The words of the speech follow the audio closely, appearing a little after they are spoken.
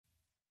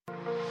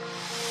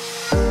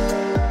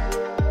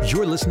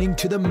You're listening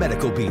to The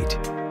Medical Beat.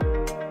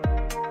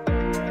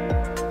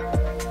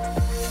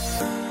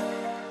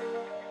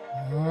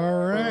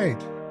 All right,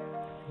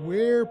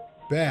 we're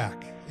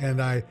back,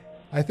 and I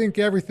think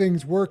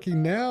everything's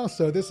working now.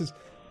 So this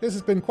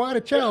has been quite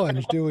a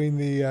challenge doing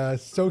the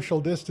social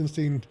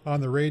distancing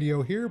on the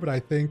radio here, but I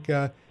think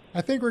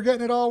we're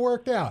getting it all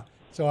worked out.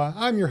 So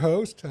I'm your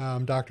host,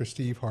 Dr.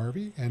 Steve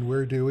Harvey, and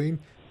we're doing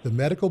The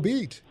Medical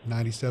Beat,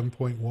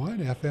 97.1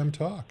 FM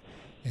Talk.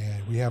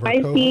 And we have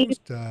our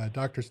co-host,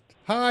 Dr.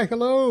 Hi,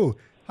 hello.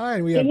 Hi,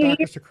 and we have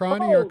Dr.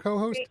 Sacrani, our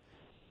co-host.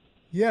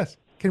 Yes.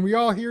 Can we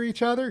all hear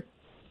each other?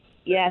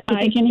 Yes.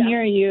 I can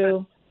hear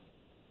you.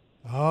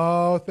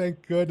 Oh,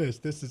 thank goodness.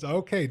 This is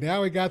okay.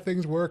 Now we got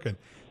things working.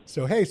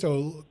 So, hey,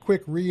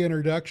 quick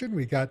reintroduction.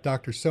 We got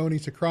Dr. Soni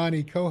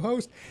Sacrani,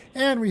 co-host,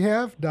 and we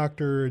have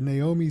Dr.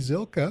 Naomi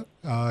Zilka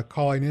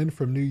calling in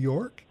from New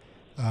York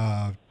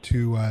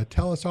to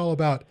tell us all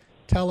about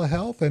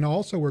telehealth, and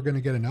also we're going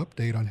to get an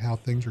update on how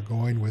things are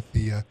going with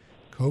the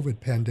COVID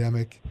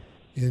pandemic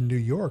in New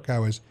York. I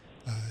was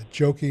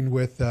joking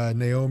with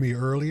Naomi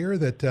earlier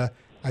that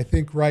I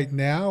think right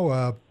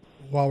now,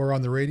 while we're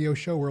on the radio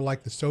show, we're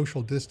like the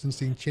social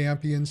distancing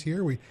champions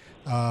here. We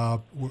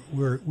are.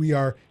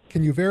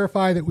 Can you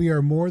verify that we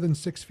are more than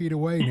 6 feet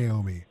away,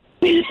 Naomi?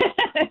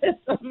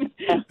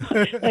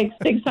 Like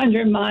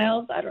 600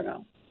 miles. I don't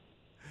know.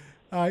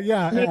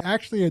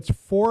 Actually, it's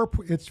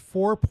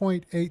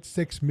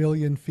 4.86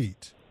 million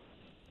feet.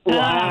 Wow.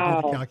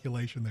 I did the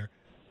calculation there.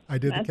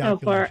 That's the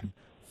calculation.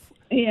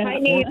 Yeah.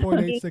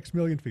 4.86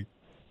 million feet.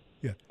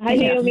 Yeah. Hi,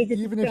 Naomi. This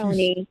is Even if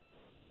Tony.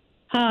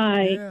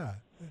 Hi. Yeah.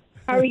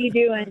 How are you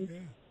doing? Yeah.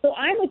 So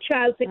I'm a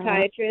child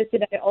psychiatrist,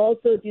 and I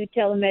also do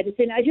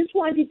telemedicine. I just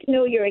wanted to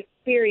know your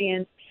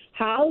experience.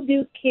 How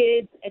do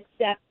kids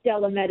accept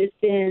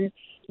telemedicine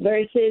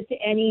versus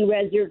any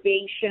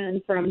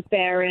reservation from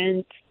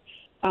parents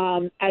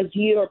as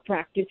your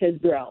practice has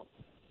grown?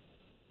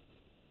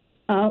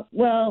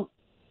 Well,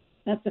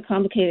 that's a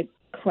complicated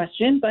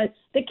question, but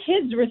the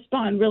kids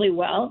respond really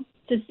well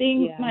to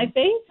seeing my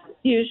face,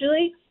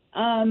 usually.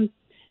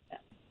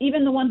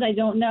 Even the ones I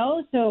don't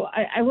know. So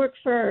I work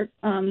for,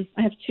 I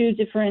have two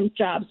different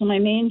jobs. So my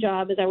main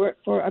job is I work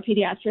for a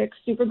pediatric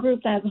super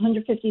group that has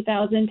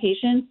 150,000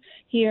 patients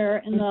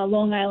here in the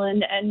Long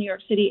Island and New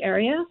York City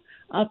area,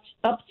 up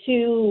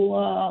to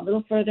a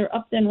little further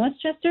up than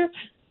Westchester.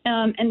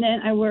 And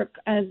then I work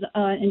as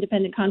an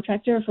independent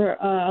contractor for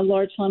a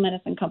large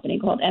telemedicine company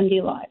called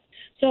MD Live.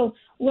 So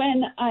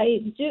when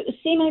I do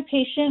see my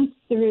patients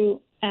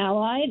through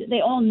Allied,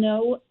 they all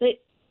know that.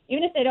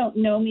 Even if they don't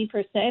know me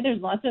per se,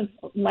 there's lots of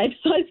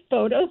life-size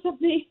photos of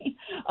me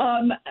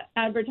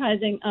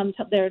advertising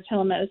their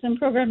telemedicine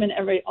program in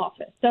every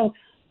office. So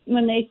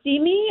when they see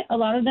me, a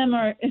lot of them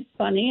it's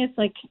funny. It's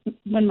like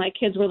when my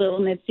kids were little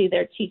and they'd see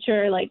their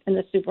teacher like in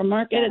the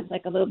supermarket. It's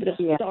like a little bit of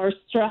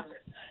starstruck.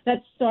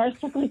 That's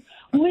starstruck, like,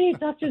 wait,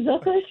 Dr.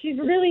 Zilka, she's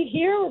really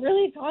here? We're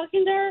really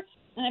talking to her?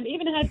 And I've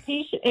even had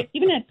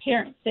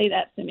parents say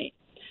that to me.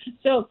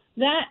 So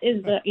that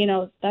is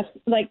that's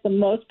like the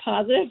most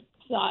positive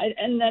side,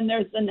 and then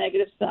there's the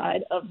negative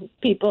side of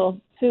people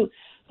who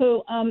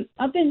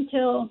up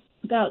until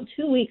about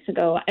 2 weeks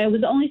ago, I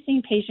was only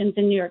seeing patients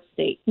in New York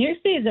State. New York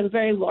State is a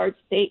very large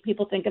state.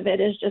 People think of it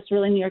as just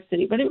really New York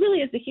City, but it really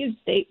is a huge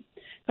state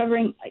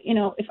covering,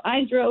 if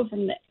I drove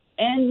from the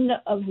end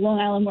of Long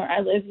Island where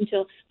I live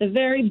until the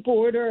very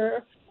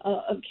border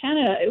of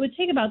Canada, it would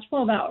take about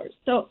 12 hours.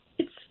 So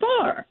it's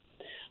far.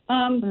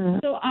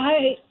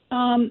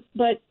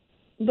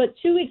 But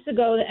 2 weeks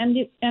ago, the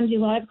MD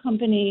Live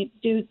company,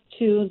 due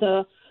to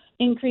the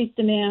increased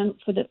demand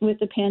with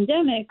the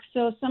pandemic,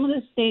 so some of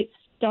the states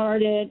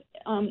started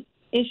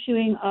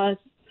issuing us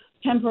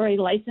temporary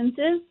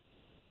licenses.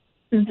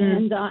 Mm-hmm.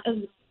 And it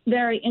was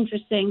very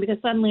interesting because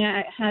suddenly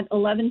I had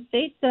 11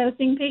 states that I was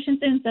seeing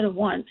patients in instead of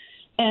one.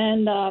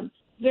 And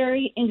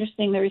very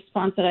interesting, the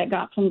response that I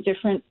got from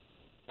different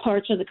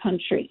parts of the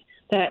country.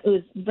 That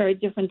was very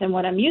different than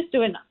what I'm used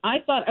to. And I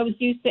thought I was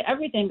used to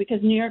everything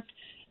because New York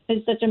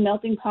is such a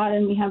melting pot,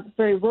 and we have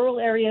very rural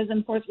areas,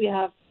 and of course we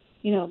have,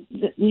 New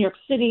York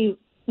City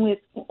with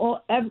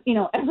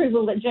every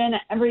religion,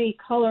 every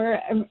color,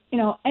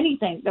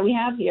 anything that we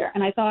have here.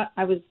 And I thought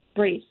I was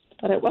braced,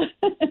 but I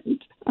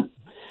wasn't.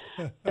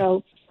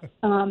 So,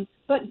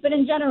 but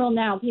in general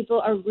now,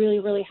 people are really,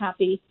 really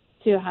happy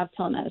to have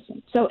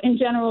telemedicine. So in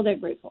general, they're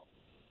grateful.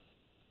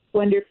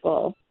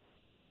 Wonderful.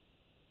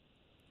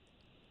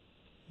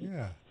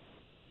 Yeah.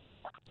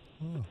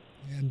 Oh.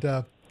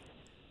 And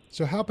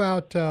so how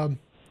about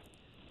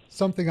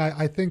something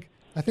I think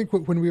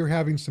when we were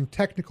having some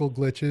technical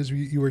glitches,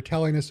 you were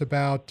telling us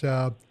about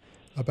how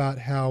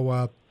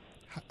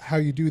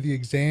you do the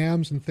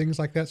exams and things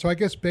like that. So I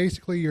guess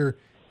basically you're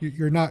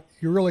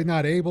really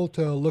not able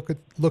to look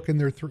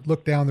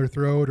down their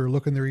throat or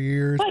look in their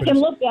ears. I can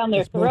look down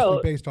their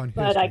throat, based on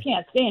history. but I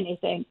can't see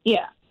anything.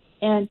 Yeah,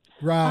 and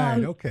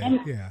right. Okay.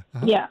 And, yeah.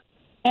 Uh-huh. Yeah,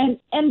 and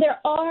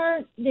there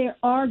are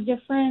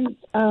different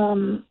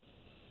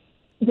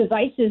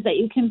devices that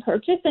you can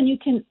purchase, and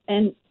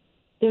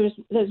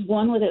there's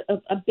one with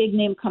a big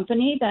name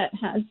company that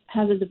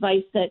has a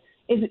device that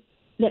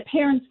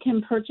parents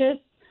can purchase,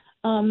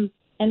 and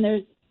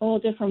there's all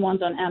different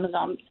ones on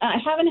Amazon. I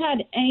haven't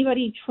had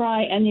anybody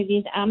try any of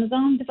these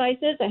Amazon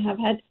devices. I have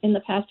had in the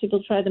past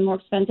people try the more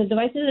expensive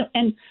devices,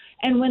 and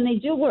when they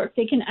do work,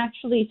 they can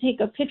actually take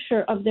a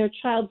picture of their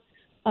child's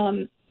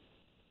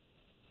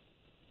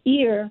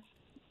ear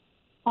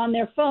on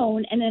their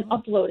phone and then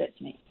upload it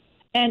to me.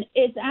 And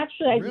it's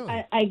actually,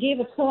 Really? I gave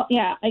a talk.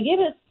 Yeah, I gave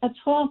a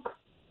talk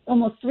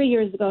almost 3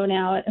 years ago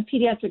now at a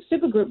pediatric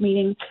supergroup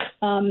meeting,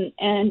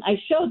 and I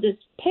showed this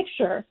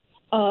picture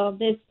of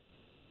this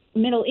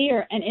middle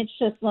ear, and it's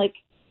just like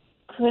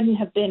couldn't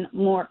have been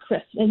more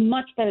crisp and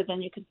much better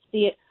than you could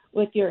see it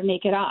with your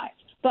naked eye.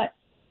 But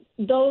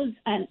those,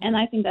 and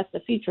I think that's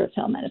the future of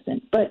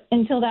telemedicine. But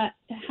until that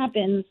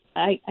happens,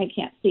 I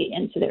can't see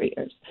into their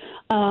ears.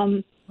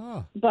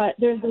 But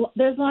there's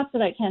lots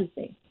that I can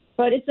see.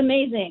 But it's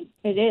amazing.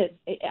 It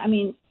is. I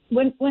mean,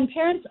 when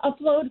parents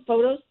upload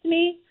photos to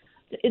me,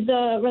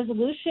 the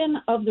resolution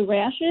of the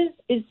rashes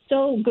is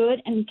so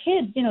good. And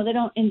kids, they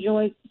don't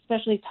enjoy,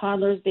 especially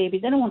toddlers,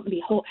 babies. They don't want to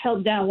be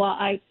held down while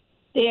I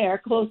stare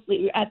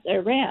closely at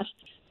their rash.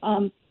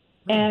 And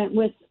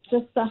with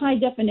just the high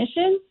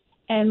definition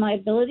and my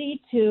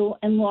ability to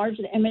enlarge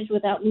the image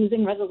without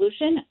losing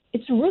resolution,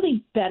 it's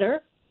really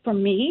better for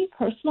me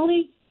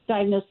personally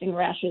diagnosing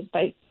rashes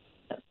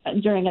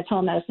during a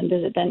telemedicine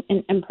visit than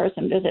an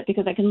in-person visit,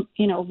 because I can,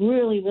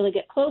 really, really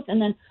get close.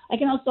 And then I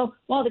can also,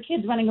 while the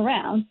kid's running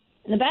around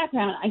in the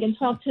background, I can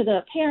talk to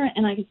the parent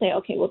and I can say,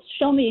 okay, well,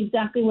 show me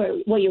exactly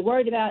what you're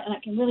worried about. And I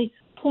can really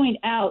point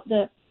out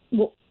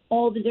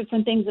all the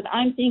different things that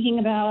I'm thinking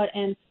about.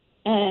 And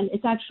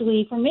it's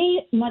actually, for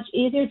me, much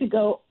easier to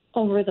go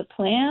over the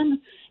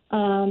plan.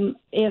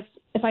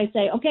 If I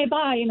say, okay,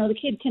 bye, the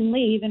kid can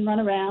leave and run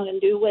around and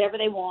do whatever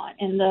they want,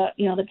 and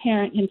the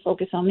parent can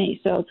focus on me.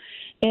 So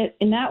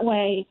in that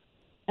way,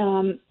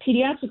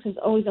 pediatrics is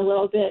always a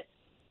little bit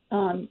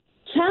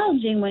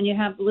challenging when you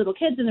have little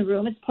kids in the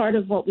room. It's part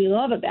of what we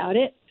love about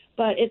it,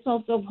 but it's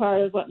also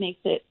part of what makes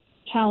it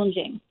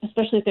challenging,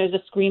 especially if there's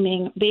a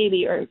screaming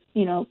baby or,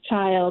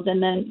 child.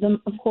 And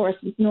then, of course,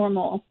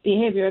 normal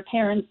behavior.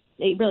 Parents,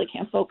 they really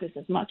can't focus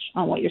as much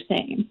on what you're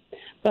saying.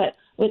 But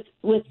with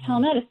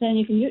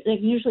telemedicine, they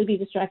can usually be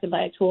distracted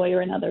by a toy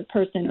or another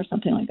person or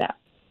something like that.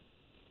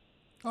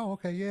 Oh,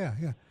 okay, yeah.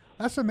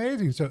 That's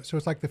amazing. So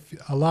it's like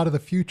a lot of the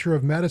future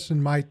of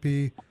medicine might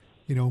be,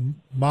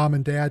 mom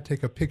and dad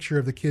take a picture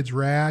of the kid's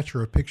rash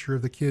or a picture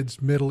of the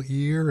kid's middle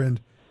ear and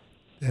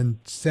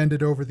send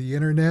it over the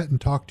internet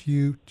and talk to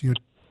you, to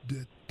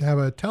have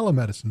a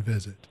telemedicine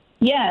visit.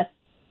 Yes,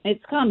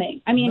 it's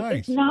coming. I mean, Nice.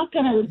 It's not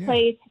going to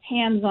replace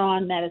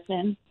hands-on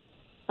medicine.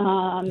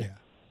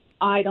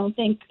 I don't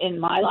think in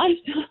my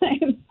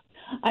lifetime.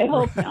 I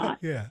hope not.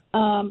 Yeah.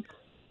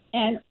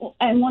 And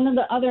one of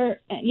the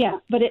other,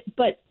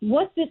 but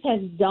what this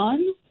has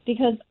done,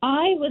 because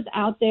I was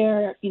out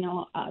there,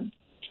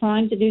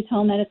 trying to do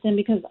telemedicine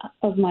because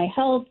of my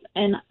health,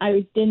 and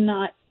I did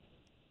not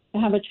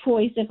have a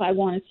choice if I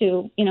wanted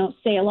to,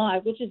 stay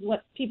alive, which is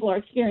what people are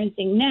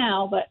experiencing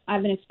now, but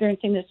I've been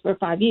experiencing this for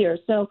 5 years.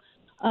 So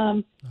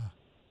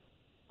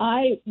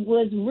I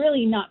was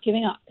really not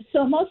giving up.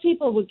 So most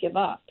people would give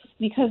up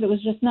because it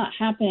was just not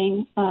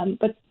happening.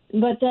 But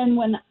then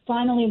when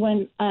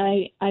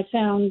I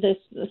found this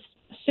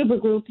super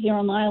group here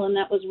on the island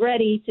that was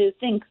ready to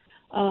think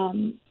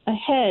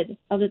ahead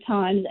of the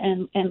times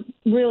and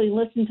really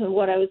listen to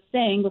what I was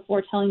saying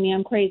before telling me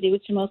I'm crazy,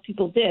 which most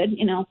people did,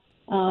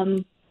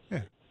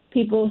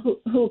 people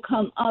who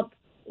come up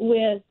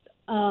with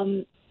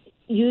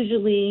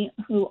usually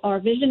who are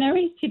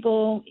visionaries,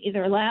 people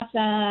either laugh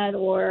at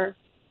or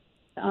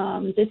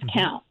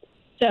discount.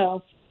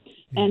 So,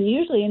 and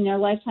usually in their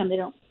lifetime, they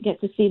don't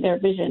get to see their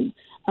vision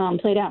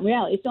played out in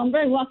reality. So I'm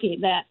very lucky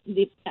that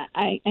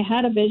I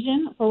had a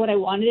vision for what I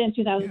wanted in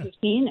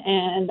 2015,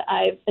 and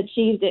I've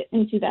achieved it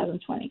in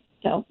 2020.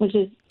 So, which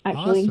is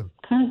actually Awesome.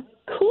 kind of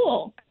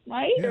cool,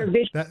 right? Yeah.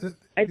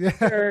 I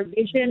think your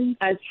vision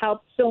has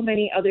helped so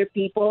many other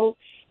people.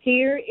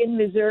 Here in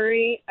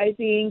Missouri, I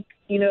think,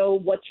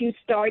 what you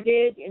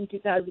started in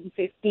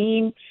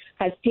 2015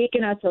 has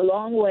taken us a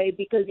long way,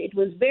 because it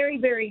was very,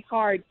 very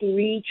hard to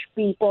reach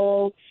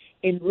people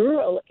in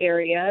rural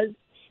areas.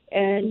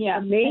 And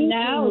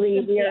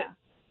amazingly,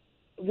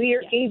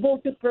 we're able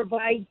to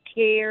provide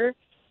care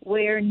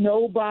where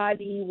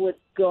nobody would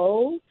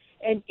go.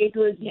 And it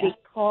was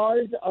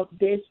because of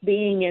this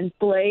being in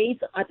place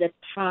at a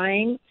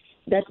time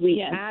that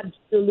we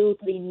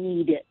absolutely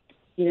needed.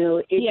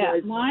 Your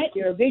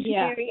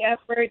visionary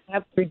efforts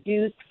have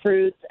produced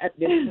fruits at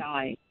this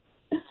time.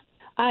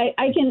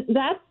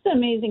 That's the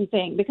amazing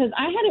thing, because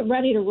I had it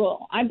ready to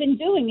roll. I've been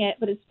doing it,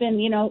 but it's been,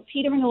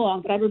 teetering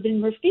along, but I've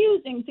been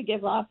refusing to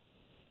give up.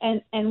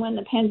 And when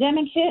the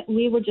pandemic hit,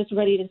 we were just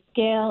ready to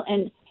scale.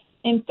 And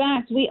in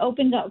fact, we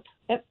opened up.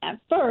 At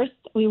first,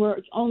 we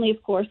were only,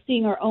 of course,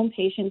 seeing our own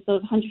patients,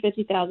 those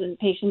 150,000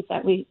 patients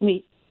that we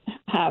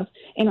have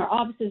in our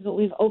offices, but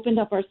we've opened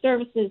up our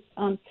services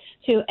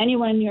to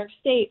anyone in New York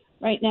State.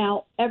 Right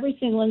now, every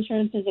single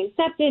insurance is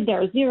accepted.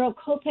 There are zero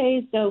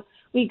copays. So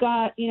we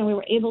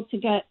were able to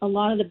get a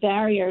lot of the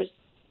barriers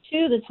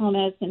to the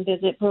telemedicine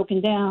visit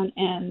broken down.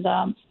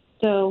 And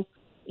so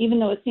even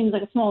though it seems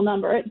like a small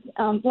number,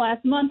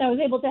 last month I was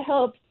able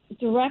to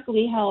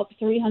directly help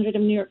 300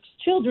 of New York's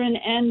children,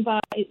 and by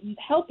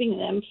helping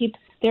them keep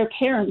their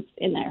parents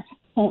in their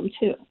home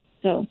too.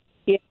 So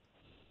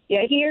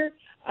yeah, here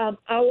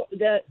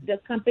the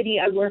company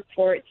I work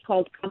for, it's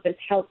called Compass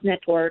Health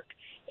Network,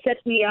 set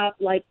me up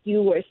like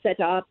you were set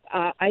up.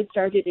 I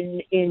started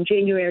in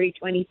January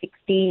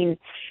 2016,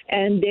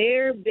 and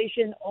their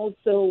vision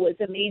also was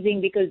amazing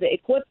because the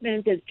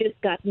equipment has just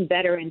gotten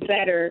better and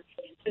better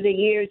through the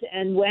years.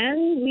 And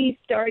when we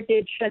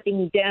started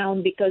shutting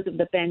down because of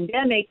the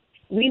pandemic,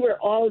 we were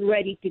all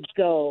ready to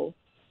go.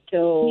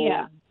 So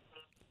yeah,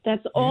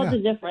 that's all the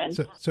difference.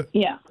 So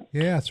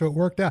it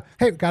worked out.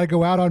 Hey, got to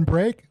go out on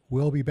break.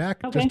 We'll be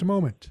back in just a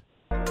moment.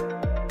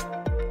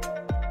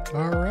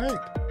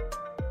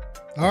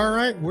 All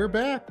right, we're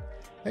back.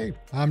 Hey,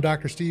 I'm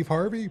Dr. Steve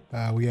Harvey.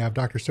 We have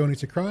Dr. Soni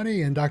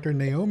Sakrani and Dr.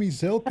 Naomi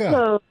Zilka.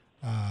 Hello.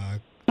 Hi.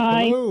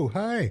 Hello.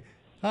 Hi.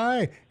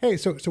 Hey,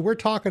 so we're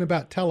talking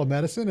about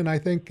telemedicine, and I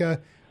think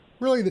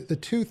really the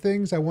two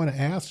things I want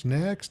to ask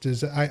next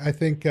is I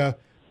think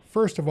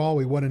first of all,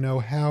 we want to know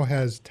how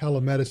has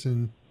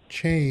telemedicine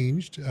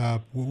changed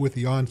with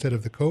the onset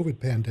of the COVID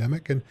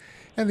pandemic, and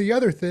the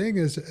other thing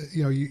is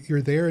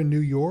you're there in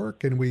New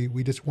York, and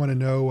we just want to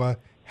know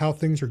how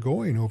things are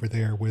going over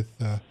there with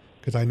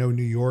because I know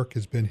New York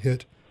has been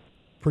hit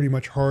pretty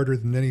much harder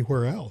than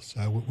anywhere else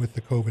with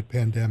the COVID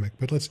pandemic.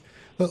 But let's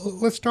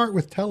start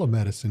with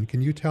telemedicine.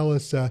 Can you tell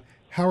us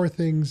how are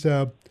things?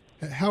 How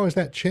has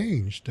that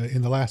changed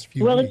in the last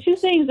few weeks? Well, the two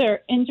things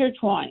are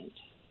intertwined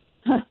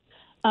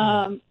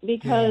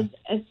because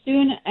as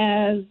soon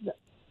as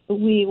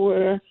we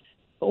were,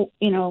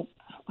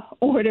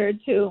 ordered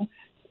to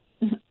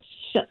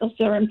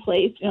shelter in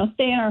place,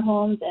 stay in our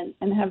homes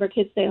and have our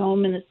kids stay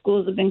home, and the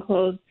schools have been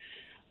closed.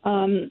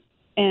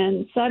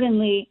 And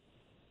suddenly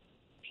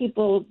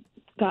people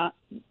got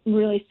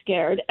really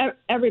scared,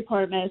 every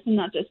part of medicine,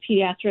 not just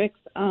pediatrics.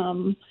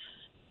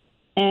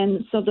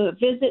 And so the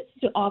visits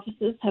to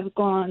offices have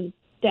gone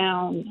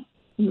down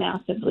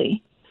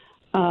massively.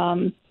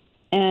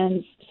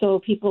 And so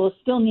people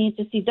still need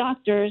to see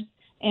doctors,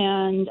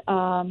 and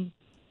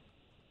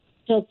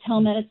so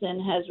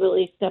telemedicine has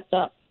really stepped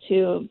up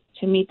to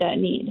meet that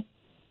need.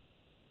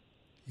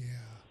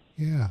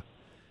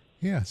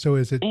 Yeah. So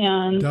is it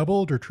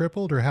doubled or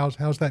tripled, or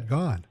how's that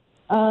gone?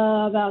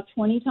 About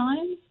 20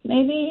 times,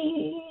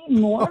 maybe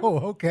more. Oh,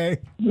 okay.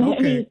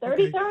 Maybe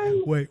 30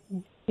 times. Wait.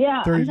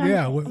 Yeah. 30,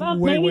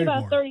 way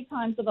about more. 30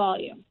 times the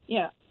volume.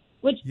 Yeah.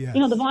 Which,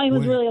 the volume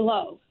was really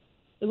low.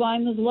 The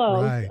volume was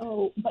low. Right.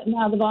 So, but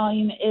now the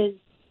volume is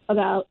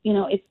about,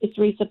 it's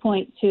reached a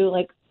point to,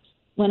 like,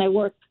 when I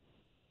work,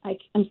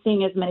 I'm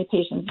seeing as many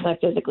patients as I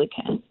physically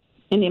can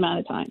in the amount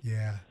of time.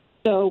 Yeah.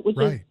 So, which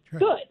is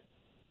good.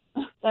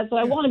 That's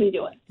what I want to be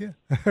doing. Yeah.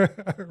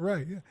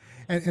 Right. Yeah.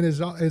 And is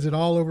it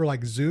all over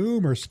like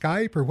Zoom or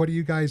Skype, or what do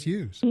you guys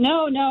use?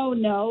 No.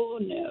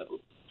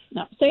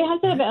 So you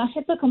have to have a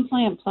HIPAA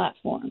compliant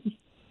platform.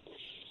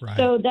 Right.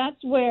 So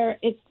that's where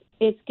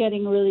it's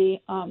getting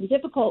really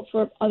difficult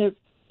for other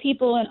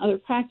people and other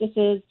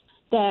practices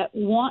that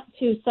want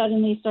to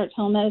suddenly start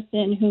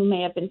telemedicine, who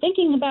may have been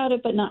thinking about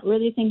it but not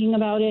really thinking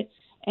about it.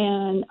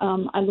 And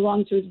I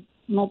belong to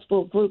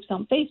multiple groups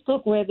on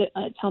Facebook where the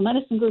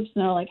telemedicine groups,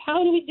 and they're like,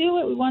 how do we do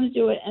it? We want to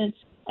do it.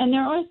 And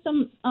there are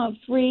some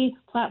free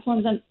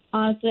platforms, and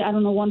honestly, I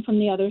don't know one from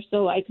the other,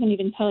 so I couldn't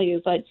even tell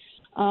you. But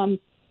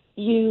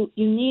you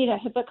need a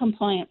HIPAA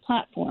compliant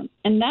platform,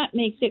 and that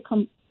makes it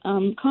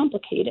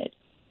complicated,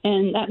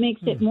 and that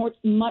makes it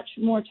much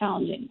more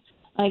challenging.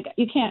 Like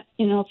you can't,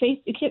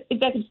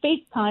 if I could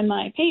FaceTime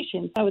my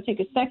patients, I would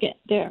take a second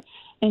there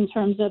in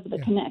terms of the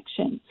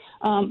connection.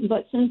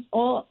 But since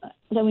all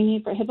that we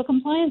need for HIPAA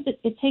compliance,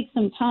 it takes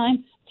some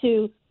time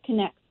to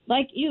connect.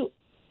 Like you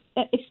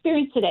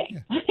experienced today,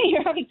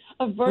 you're having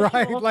a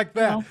virtual, like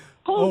that.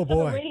 Host of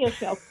a radio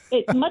show.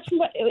 It's much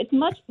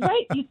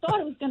right. You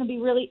thought it was going to be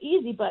really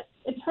easy, but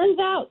it turns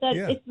out that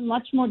it's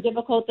much more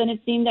difficult than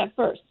it seemed at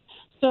first.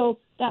 So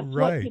that's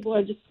what people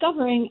are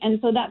discovering, and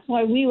so that's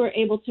why we were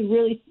able to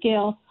really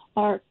scale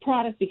our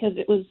product, because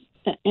it was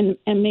an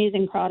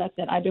amazing product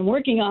that I've been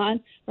working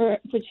on for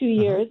 2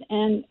 years,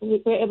 and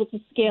we were able to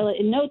scale it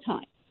in no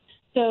time.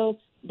 So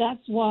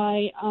that's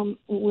why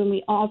when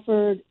we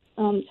offered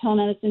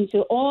telemedicine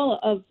to all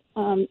of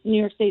New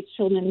York State's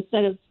children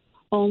instead of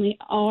only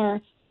our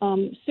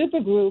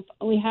super group,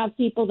 we have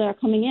people that are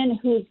coming in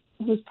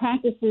whose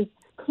practices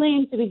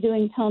claim to be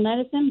doing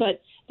telemedicine,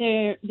 but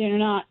they're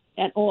not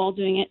at all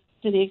doing it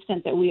to the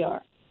extent that we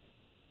are.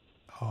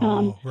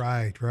 Oh,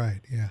 right,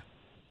 yeah.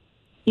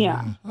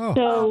 Yeah. Oh,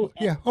 so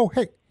yeah. Oh,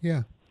 hey,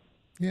 yeah.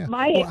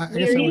 My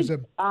experience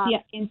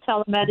in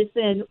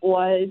telemedicine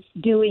was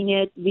doing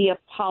it via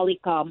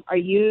Polycom. Are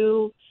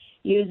you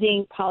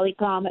using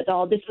Polycom at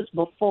all? This was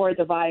before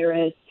the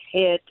virus.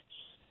 hit,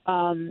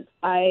 I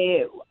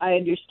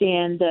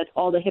understand that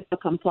all the HIPAA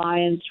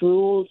compliance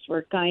rules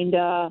were kind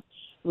of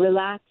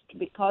relaxed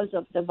because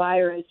of the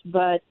virus,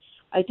 but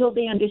I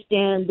totally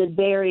understand the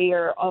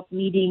barrier of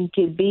needing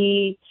to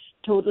be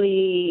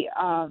totally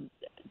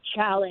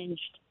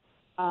challenged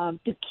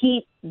to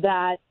keep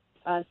that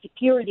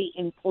security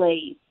in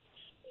place.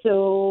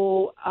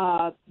 So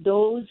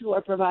those who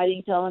are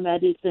providing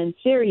telemedicine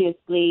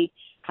seriously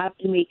have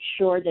to make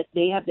sure that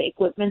they have the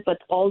equipment,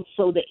 but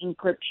also the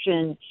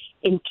encryption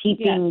in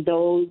keeping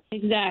those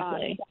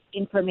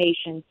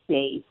information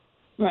safe.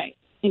 Right.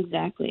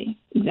 Exactly.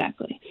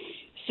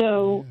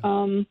 So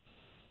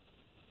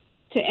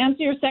to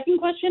answer your second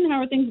question,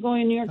 how are things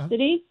going in New York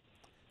City?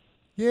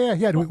 Yeah.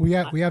 We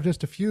have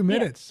just a few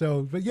minutes.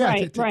 So, but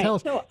tell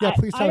us. So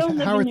please tell us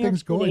how are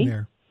things going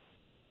there.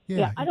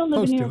 Yeah, I don't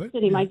live in New York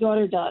City. My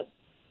daughter does.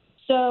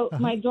 So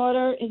my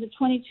daughter is a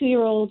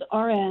 22-year-old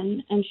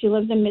RN, and she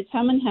lives in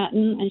Midtown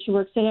Manhattan, and she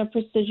works at a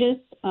prestigious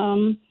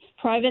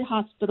private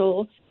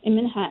hospital in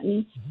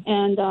Manhattan.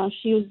 And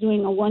she was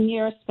doing a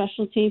 1-year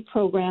specialty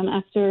program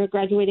after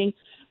graduating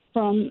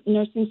from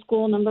nursing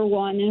school number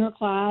 1 in her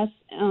class,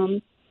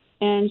 and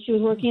she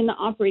was working in the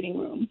operating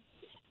room.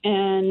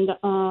 And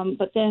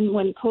but then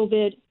when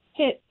COVID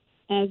hit,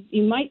 as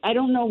you might, I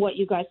don't know what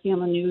you guys see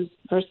on the news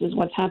versus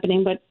what's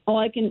happening, but all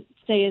I can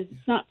say is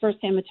it's not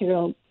firsthand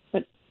material,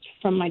 but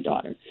from my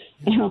daughter,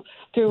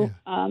 through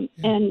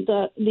and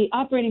the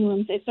operating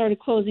rooms, they started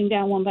closing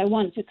down one by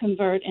one to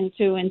convert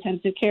into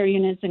intensive care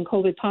units and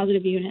COVID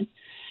positive units.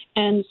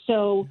 And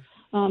so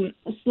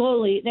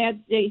slowly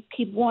they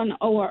keep one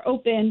OR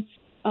open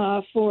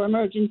for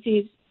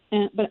emergencies,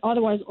 but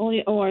otherwise all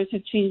the ORs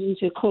have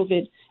changed into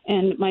COVID.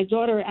 And my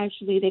daughter,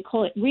 actually, they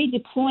call it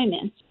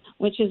redeployment,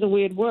 which is a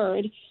weird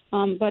word,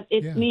 but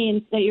it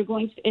means that you're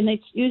going to, and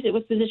they use it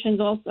with physicians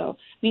also,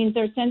 means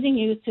they're sending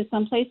you to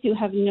some place you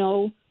have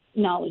no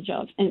knowledge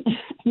of and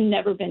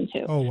never been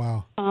to. Oh,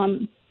 wow.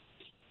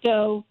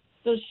 So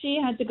she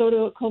had to go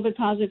to a COVID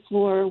positive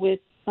floor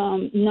with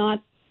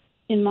not,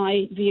 in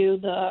my view,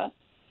 the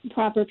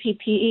proper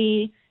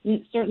PPE,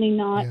 certainly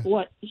not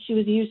what she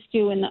was used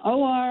to in the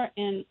OR.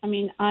 And I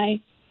mean,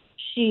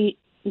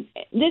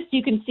 this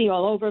you can see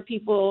all over,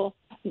 people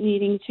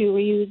needing to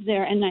reuse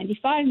their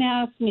N95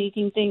 masks,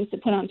 making things to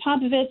put on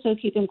top of it so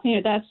keep them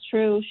cleaner. That's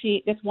true.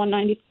 She gets one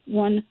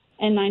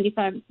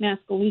N95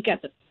 mask a week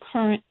at the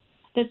current.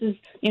 This is,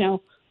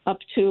 up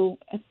to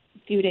a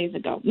few days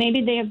ago.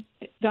 Maybe they have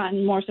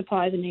gotten more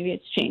supplies and maybe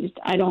it's changed.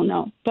 I don't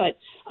know. But,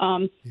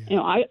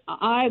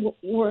 I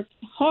worked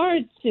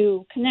hard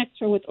to connect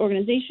her with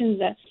organizations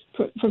that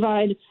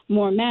provide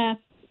more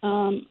masks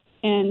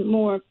and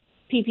more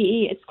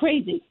PPE. It's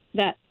crazy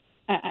that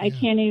I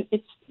can't even,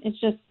 it's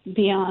just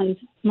beyond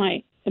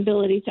my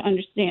ability to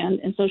understand.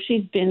 And so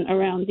she's been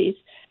around these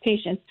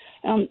patients.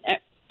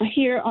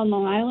 Here on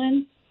Long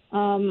Island,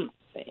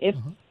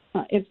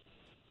 if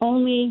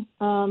only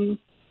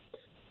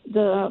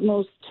the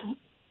most,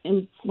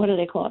 what do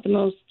they call it, the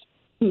most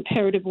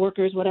imperative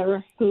workers,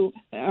 whatever, who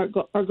are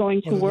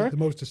going to work. The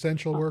most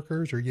essential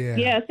workers, or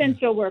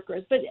essential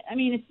workers. But I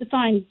mean, it's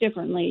defined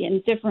differently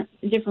in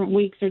different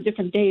weeks or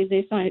different days.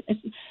 They find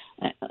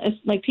it's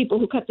like people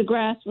who cut the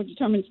grass were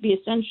determined to be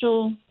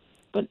essential,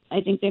 but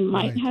I think they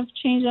might have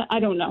changed that.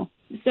 I don't know.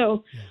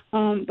 So,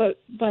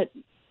 but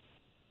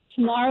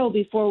tomorrow will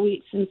be 4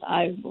 weeks since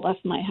I've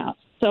left my house,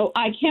 so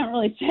I can't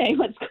really say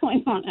what's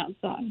going on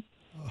outside.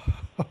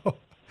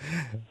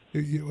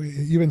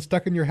 You've been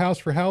stuck in your house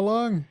for how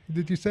long,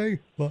 did you say?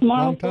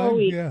 Tomorrow, long time? 4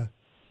 weeks.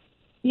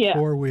 Yeah.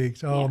 4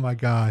 weeks. Oh my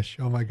gosh.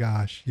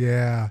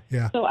 Yeah.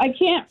 So I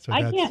can't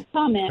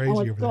comment on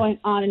what's going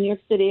on in New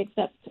York City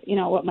except,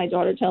 what my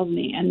daughter tells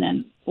me, and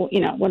then,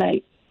 what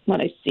I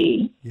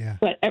see. Yeah.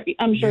 But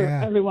I'm sure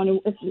everyone,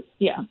 but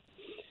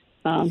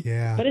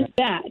it's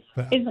bad.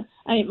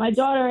 My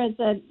daughter has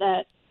said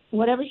that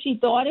whatever she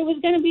thought it was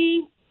going to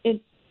be,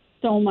 it's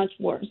so much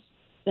worse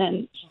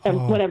than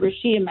whatever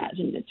she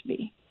imagined it to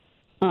be.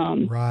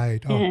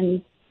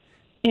 And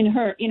in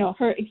her,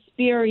 her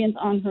experience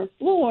on her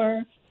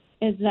floor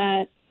is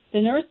that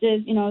the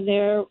nurses,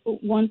 they're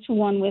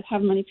one-to-one with how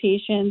many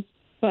patients,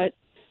 but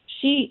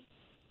she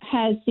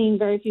has seen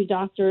very few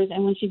doctors,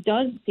 and when she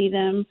does see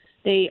them,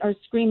 they are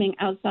screaming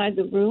outside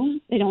the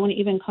room. They don't want to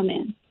even come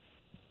in.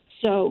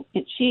 So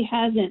she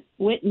hasn't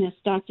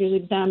witnessed doctors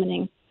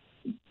examining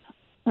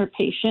her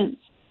patients.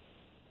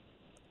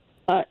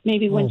 But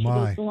maybe when she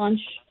goes to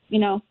lunch,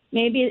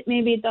 maybe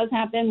it does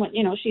happen when,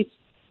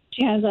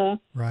 she has a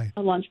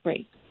lunch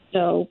break.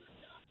 So,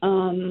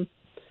 well,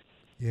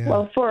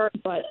 for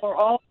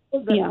all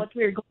of what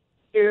we're going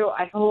through,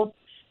 I hope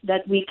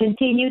that we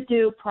continue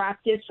to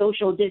practice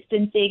social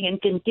distancing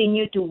and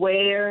continue to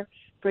wear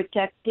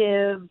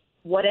protective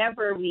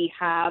whatever we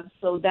have,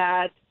 so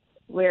that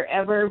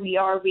wherever we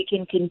are, we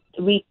can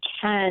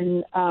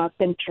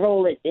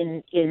control it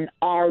in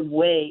our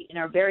way, in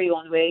our very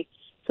own way,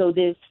 so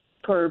this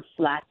curve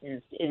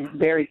flattens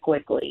very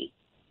quickly.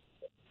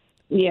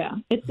 Yeah,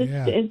 it's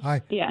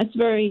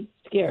very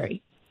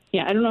scary.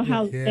 Yeah, I don't know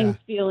how things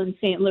feel in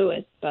St.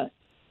 Louis, but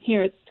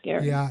here it's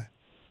scary. Yeah,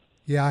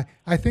 Yeah,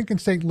 I think in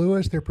St.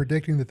 Louis they're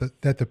predicting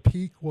that the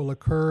peak will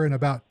occur in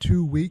about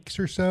 2 weeks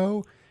or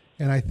so,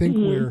 and I think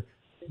we're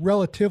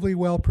relatively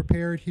well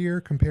prepared here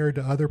compared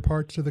to other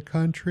parts of the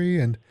country.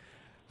 And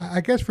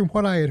I guess from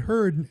what I had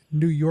heard,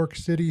 New York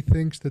City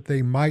thinks that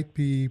they might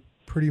be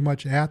pretty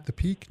much at the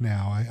peak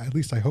now. At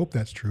least I hope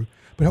that's true.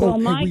 But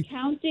my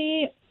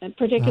county,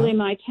 particularly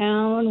my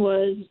town,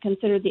 was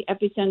considered the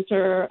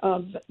epicenter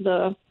of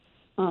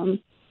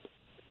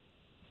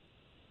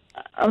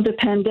the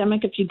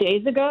pandemic a few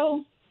days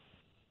ago.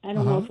 I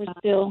don't know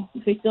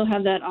if we still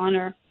have that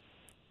honor.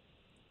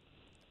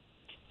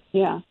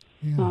 Yeah.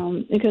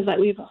 Because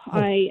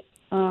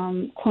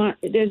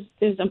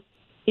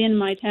in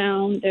my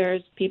town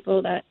there's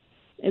people that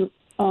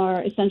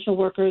are essential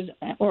workers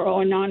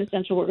or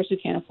non-essential workers who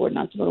can't afford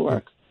not to go to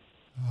work.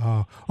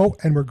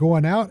 And we're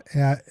going out.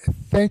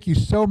 Thank you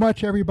so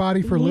much,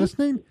 everybody, for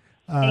listening.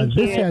 Thank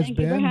you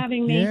for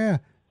having me.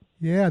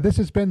 Yeah. This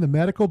has been the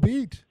Medical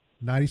Beat,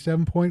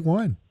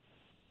 97.1.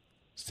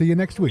 See you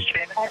next week.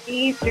 Happy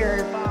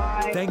Easter.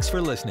 Bye. Thanks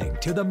for listening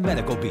to the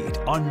Medical Beat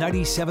on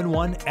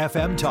 97.1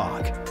 FM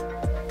Talk.